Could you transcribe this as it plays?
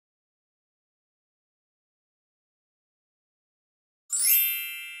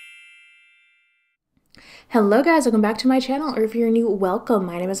Hello guys, welcome back to my channel, or if you're new, welcome.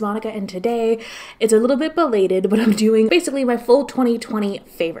 My name is Monica, and today it's a little bit belated, but I'm doing basically my full 2020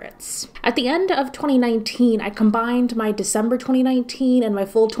 favorites. At the end of 2019, I combined my December 2019 and my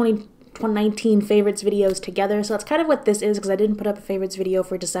full 2019 favorites videos together, so that's kind of what this is, because I didn't put up a favorites video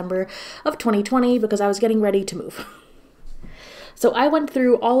for December of 2020 because I was getting ready to move. So I went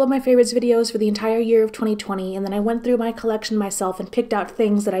through all of my favorites videos for the entire year of 2020, and then I went through my collection myself and picked out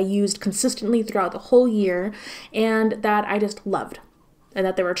things that I used consistently throughout the whole year and that I just loved. And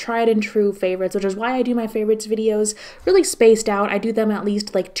that they were tried and true favorites, which is why I do my favorites videos really spaced out. I do them at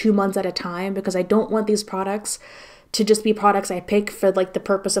least like 2 months at a time because I don't want these products to just be products I pick for like the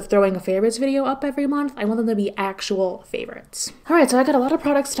purpose of throwing a favorites video up every month. I want them to be actual favorites. All right, so I got a lot of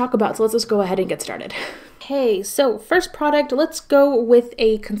products to talk about, so let's just go ahead and get started. Okay, so first product, let's go with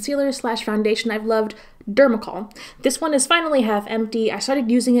a concealer slash foundation I've loved, Dermacol. This one is finally half empty. I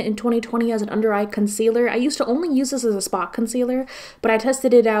started using it in 2020 as an under eye concealer. I used to only use this as a spot concealer, but I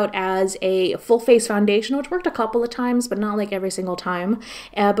tested it out as a full face foundation, which worked a couple of times, but not like every single time.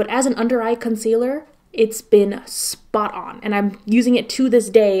 But as an under eye concealer, it's been spot on, and I'm using it to this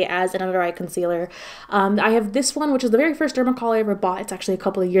day as an under eye concealer. I have this one, which is the very first Dermacol I ever bought. It's actually a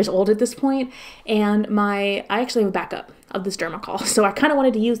couple of years old at this point, and I actually have a backup of this Dermacol, so I kind of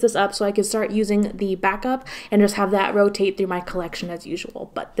wanted to use this up so I could start using the backup and just have that rotate through my collection as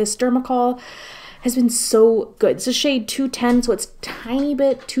usual. But this Dermacol has been so good. It's a shade 210, so it's a tiny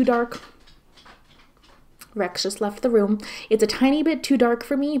bit too dark. Rex just left the room. It's a tiny bit too dark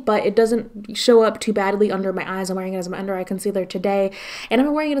for me, but it doesn't show up too badly under my eyes. I'm wearing it as my under eye concealer today, and I've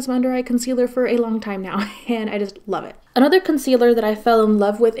been wearing it as my under eye concealer for a long time now, and I just love it. Another concealer that I fell in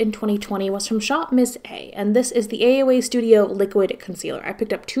love with in 2020 was from Shop Miss A, and this is the AOA Studio Liquid Concealer. I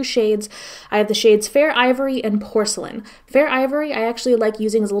picked up 2 shades. I have the shades Fair Ivory and Porcelain. Fair Ivory I actually like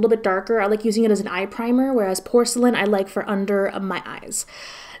using as a little bit darker. I like using it as an eye primer, whereas Porcelain I like for under my eyes.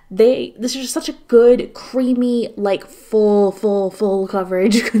 This is just such a good, creamy, like full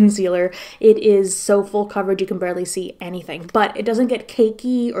coverage concealer. It is so full coverage you can barely see anything, but it doesn't get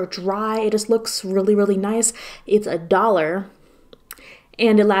cakey or dry. It just looks really, really nice. It's $1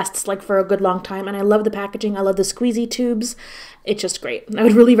 and it lasts like for a good long time, and I love the packaging. I love the squeezy tubes. It's just great. I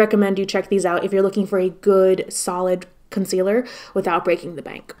would really recommend you check these out if you're looking for a good, solid concealer without breaking the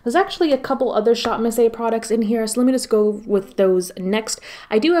bank. There's actually a couple other Shop Miss A products in here, so let me just go with those next.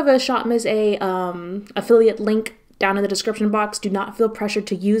 I do have a Shop Miss A affiliate link down in the description box. Do not feel pressured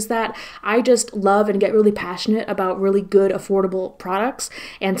to use that. I just love and get really passionate about really good, affordable products,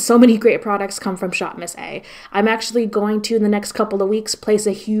 and so many great products come from Shop Miss A. I'm actually going to, in the next couple of weeks, place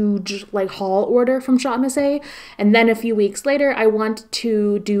a huge like haul order from Shop Miss A, and then a few weeks later, I want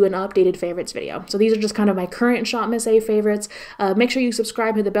to do an updated favorites video. So these are just kind of my current Shop Miss A favorites. Make sure you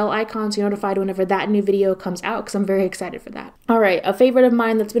subscribe, hit the bell icon so you're notified whenever that new video comes out, because I'm very excited for that. All right, a favorite of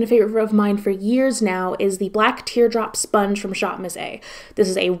mine that's been a favorite of mine for years now is the Black Teardrop sponge from Shop Miss A. This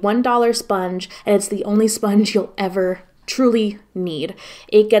is a $1 sponge, and it's the only sponge you'll ever truly need.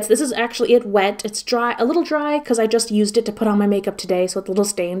 This is actually wet. It's dry, a little dry, because I just used it to put on my makeup today, so it's a little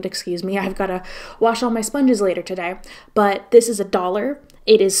stained, excuse me. I've got to wash all my sponges later today. But this is $1.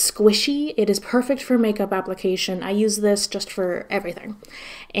 It is squishy. It is perfect for makeup application. I use this just for everything.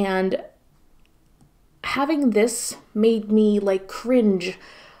 And having this made me like cringe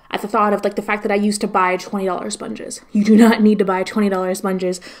at the thought of like the fact that I used to buy $20 sponges. You do not need to buy $20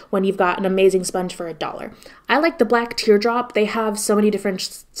 sponges when you've got an amazing sponge for $1. I like the Black Teardrop. They have so many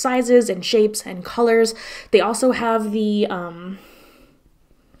different sizes and shapes and colors. They also have the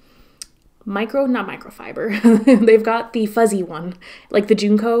not microfiber. They've got the fuzzy one, like the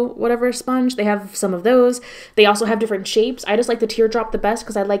Junko whatever sponge. They have some of those. They also have different shapes. I just like the Teardrop the best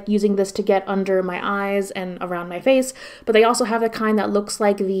because I like using this to get under my eyes and around my face. But they also have the kind that looks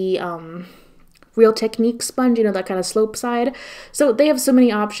like the Real Technique sponge, you know, that kind of slope side. So they have so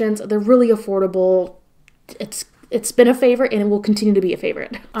many options. They're really affordable. It's been a favorite, and it will continue to be a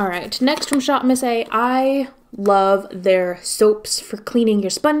favorite. All right, next from Shop Miss A, I love their soaps for cleaning your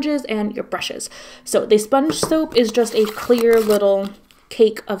sponges and your brushes. So the sponge soap is just a clear little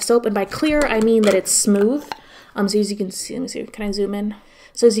cake of soap, and by clear I mean that it's smooth. So as you can see, let me see, can I zoom in?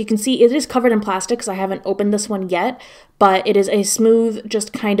 So as you can see, it is covered in plastic because I haven't opened this one yet, but it is a smooth,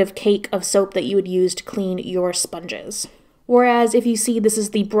 just kind of cake of soap that you would use to clean your sponges. Whereas if you see, this is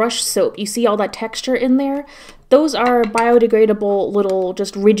the brush soap, you see all that texture in there? Those are biodegradable little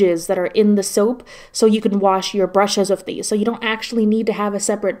just ridges that are in the soap, so you can wash your brushes with these. So you don't actually need to have a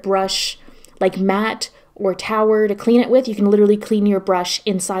separate brush like mat or tower to clean it with. You can literally clean your brush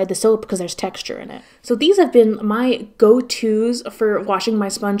inside the soap because there's texture in it. So these have been my go-tos for washing my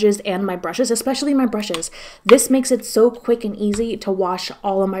sponges and my brushes, especially my brushes. This makes it so quick and easy to wash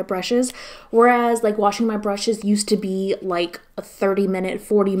all of my brushes, whereas like washing my brushes used to be like a 30-minute,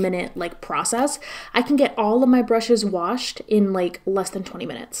 40-minute like process. I can get all of my brushes washed in like less than 20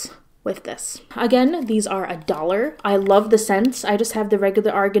 minutes. With this. Again, these are $1. I love the scents. I just have the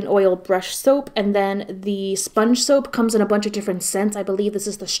regular argan oil brush soap, and then the sponge soap comes in a bunch of different scents. I believe this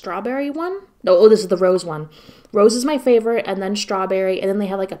is the strawberry one. No, oh, this is the rose one. Rose is my favorite, and then strawberry, and then they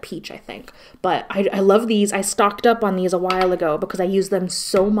have like a peach, I think. But I love these. I stocked up on these a while ago because I use them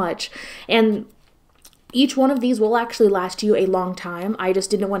so much. And each one of these will actually last you a long time. I just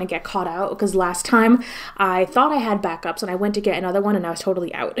didn't want to get caught out because last time I thought I had backups and I went to get another one and I was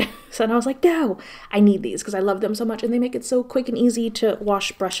totally out. So then I was like, no, I need these because I love them so much and they make it so quick and easy to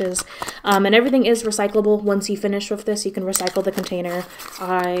wash brushes. And everything is recyclable. Once you finish with this, you can recycle the container.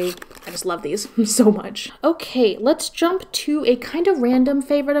 I just love these so much. Okay, let's jump to a kind of random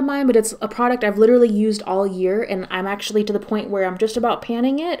favorite of mine, but it's a product I've literally used all year and I'm actually to the point where I'm just about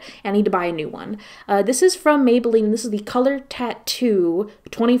panning it and I need to buy a new one. This is from Maybelline. This is the Color Tattoo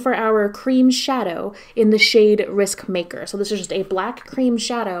 24-Hour Cream Shadow in the shade Risk Maker. So this is just a black cream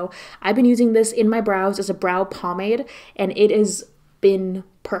shadow. I've been using this in my brows as a brow pomade and it has been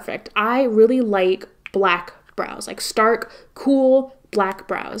perfect. I really like black brows, like stark, cool black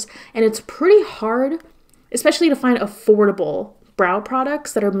brows. And it's pretty hard, especially to find affordable brow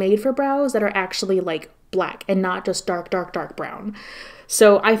products that are made for brows that are actually like black and not just dark, dark, dark brown.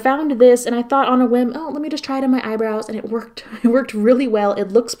 So I found this and I thought on a whim, oh, let me just try it on my eyebrows, and it worked. It worked really well.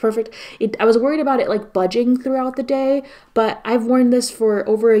 It looks perfect. I was worried about it like budging throughout the day, but I've worn this for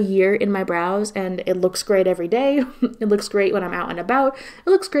over a year in my brows and it looks great every day. It looks great when I'm out and about. It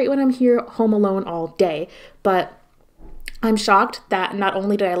looks great when I'm here home alone all day. But I'm shocked that not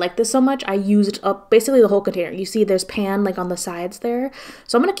only did I like this so much, I used up basically the whole container. You see there's pan like on the sides there.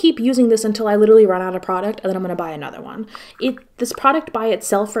 So I'm going to keep using this until I literally run out of product and then I'm going to buy another one. This product by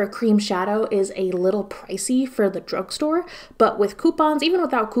itself for a cream shadow is a little pricey for the drugstore, but with coupons, even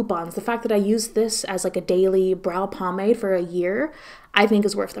without coupons, the fact that I use this as like a daily brow pomade for a year, I think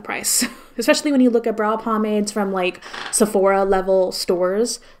is worth the price. Especially when you look at brow pomades from like Sephora level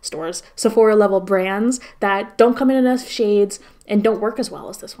Sephora level brands that don't come in enough shades and don't work as well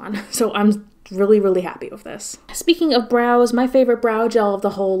as this one. So I'm really, really happy with this. Speaking of brows, my favorite brow gel of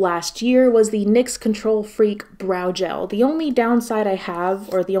the whole last year was the NYX Control Freak Brow Gel. The only downside I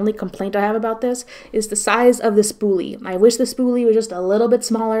have, or the only complaint I have about this, is the size of the spoolie. I wish the spoolie was just a little bit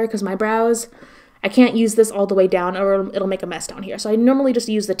smaller because my brows, I can't use this all the way down or it'll make a mess down here. So I normally just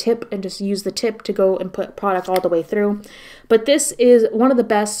use the tip and just use the tip to go and put product all the way through. But this is one of the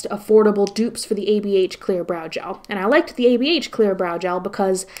best affordable dupes for the ABH Clear Brow Gel. And I liked the ABH Clear Brow Gel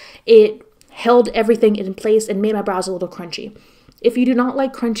because it held everything in place and made my brows a little crunchy. If you do not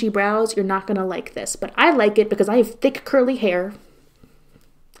like crunchy brows, you're not gonna like this. But I like it because I have thick curly hair.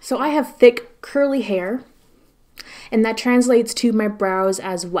 So I have thick curly hair. And that translates to my brows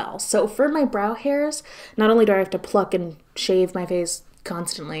as well. So for my brow hairs, not only do I have to pluck and shave my face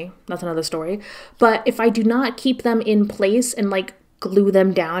constantly, that's another story, but if I do not keep them in place and like glue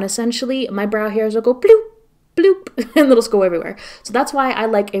them down essentially, my brow hairs will go bloop, bloop, and they'll just go everywhere. So that's why I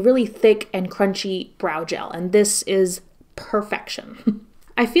like a really thick and crunchy brow gel, and this is perfection.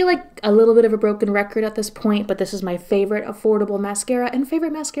 I feel like a little bit of a broken record at this point, but this is my favorite affordable mascara and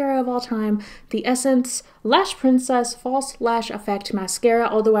favorite mascara of all time, the Essence Lash Princess False Lash Effect Mascara,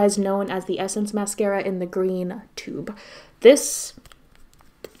 otherwise known as the Essence Mascara in the green tube. This,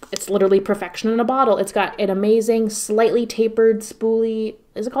 it's literally perfection in a bottle. It's got an amazing, slightly tapered spoolie.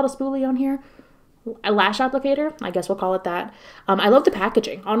 Is it called a spoolie on here? A lash applicator? I guess we'll call it that. I love the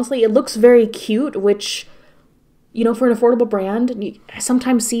packaging. Honestly, it looks very cute, which, you know, for an affordable brand, I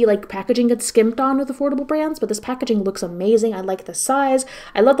sometimes see like packaging gets skimped on with affordable brands, but this packaging looks amazing. I like the size.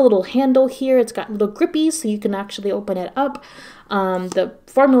 I love the little handle here. It's got little grippies so you can actually open it up. The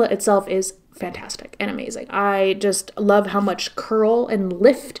formula itself is fantastic and amazing. I just love how much curl and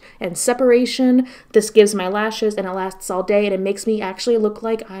lift and separation this gives my lashes, and it lasts all day, and it makes me actually look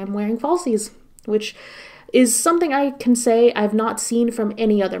like I'm wearing falsies, which is something I can say I've not seen from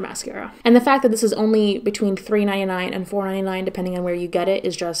any other mascara. And the fact that this is only between $3.99 and $4.99 depending on where you get it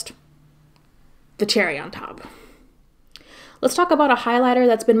is just the cherry on top. Let's talk about a highlighter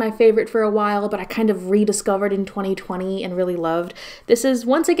that's been my favorite for a while, but I kind of rediscovered in 2020 and really loved. This is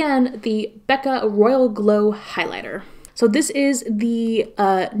once again the Becca Royal Glow Highlighter. So this is the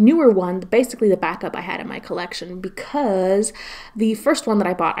newer one, basically the backup I had in my collection, because the first one that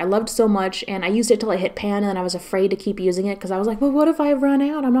I bought I loved so much, and I used it till I hit pan, and then I was afraid to keep using it because I was like, well, what if I run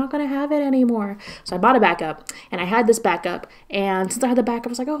out? I'm not going to have it anymore. So I bought a backup, and I had this backup, and since I had the backup, I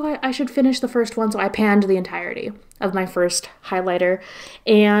was like, oh, I should finish the first one, so I panned the entirety of my first highlighter,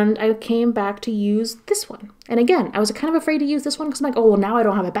 and I came back to use this one. And again, I was kind of afraid to use this one because I'm like, oh, well, now I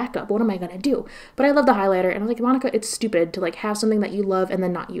don't have a backup. What am I going to do? But I love the highlighter, and I was like, Monica, it's stupid to like have something that you love and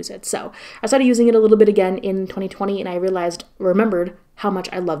then not use it. So I started using it a little bit again in 2020, and I remembered how much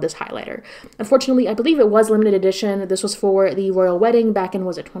I love this highlighter. Unfortunately, I believe it was limited edition. This was for the royal wedding back in,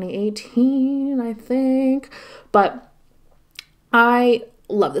 was it 2018, I think? But I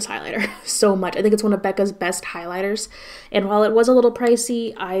love this highlighter so much. I think it's one of Becca's best highlighters. And while it was a little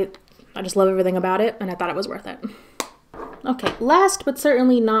pricey, I just love everything about it, and I thought it was worth it. Okay, last but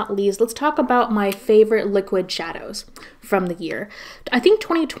certainly not least, let's talk about my favorite liquid shadows from the year. I think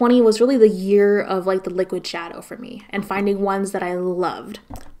 2020 was really the year of like the liquid shadow for me and finding ones that I loved.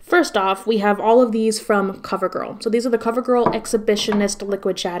 First off, we have all of these from Covergirl. So these are the Covergirl Exhibitionist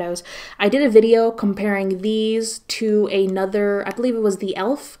liquid shadows. I did a video comparing these to another, I believe it was the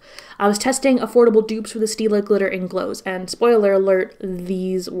e.l.f. I was testing affordable dupes for the Stila Glitter and Glows, and spoiler alert,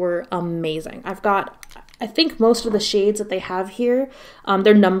 these were amazing. I've got, I think most of the shades that they have here,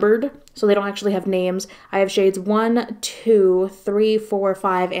 they're numbered, so they don't actually have names. I have shades 1, 2, 3, 4,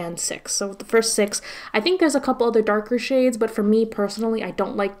 5, and 6. So the first 6, I think there's a couple other darker shades, but for me personally, I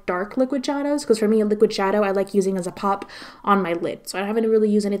don't like dark liquid shadows, because for me, a liquid shadow I like using as a pop on my lid. So I haven't really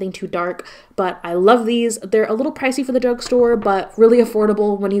used anything too dark, but I love these. They're a little pricey for the drugstore, but really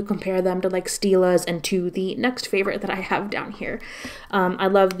affordable when you compare them to like Stila's and to the next favorite that I have down here. I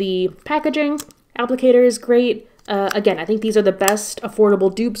love the packaging. Applicator is great. Again, I think these are the best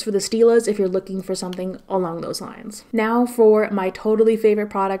affordable dupes for the Stilas if you're looking for something along those lines. Now for my totally favorite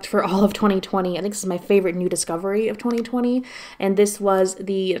product for all of 2020. I think this is my favorite new discovery of 2020, and this was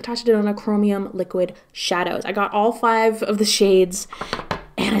the Natasha Denona Chromium Liquid Shadows. I got all 5 of the shades,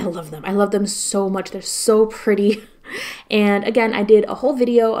 and I love them. I love them so much. They're so pretty. And again, I did a whole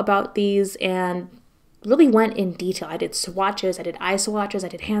video about these and really went in detail. I did swatches, I did eye swatches, I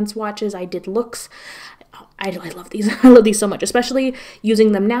did hand swatches, I did looks. I love these. I love these so much, especially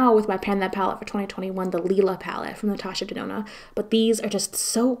using them now with my Pan That palette for 2021, the Lila palette from Natasha Denona. But these are just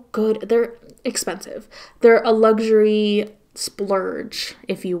so good. They're expensive. They're a luxury splurge,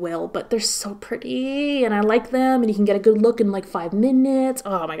 if you will, but they're so pretty, and I like them, and you can get a good look in like 5 minutes.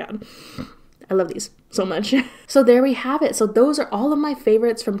 Oh my god. I love these so much. So there we have it. So those are all of my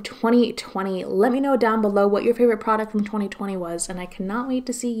favorites from 2020. Let me know down below what your favorite product from 2020 was, and I cannot wait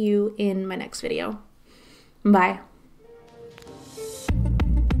to see you in my next video. Bye.